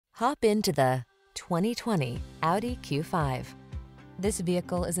Hop into the 2020 Audi Q5. This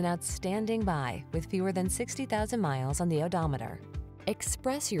vehicle is an outstanding buy with fewer than 60,000 miles on the odometer.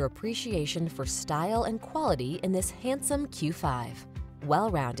 Express your appreciation for style and quality in this handsome Q5.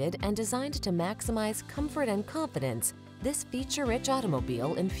 Well-rounded and designed to maximize comfort and confidence, this feature-rich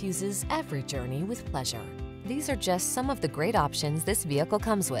automobile infuses every journey with pleasure. These are just some of the great options this vehicle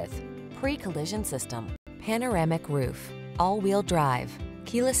comes with: pre-collision system, panoramic roof, all-wheel drive,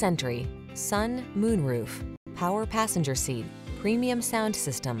 keyless entry, sun, moon roof, power passenger seat, premium sound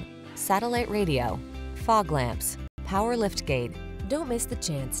system, satellite radio, fog lamps, power liftgate. Don't miss the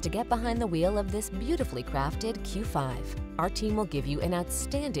chance to get behind the wheel of this beautifully crafted Q5. Our team will give you an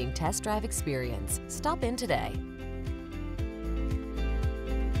outstanding test drive experience. Stop in today.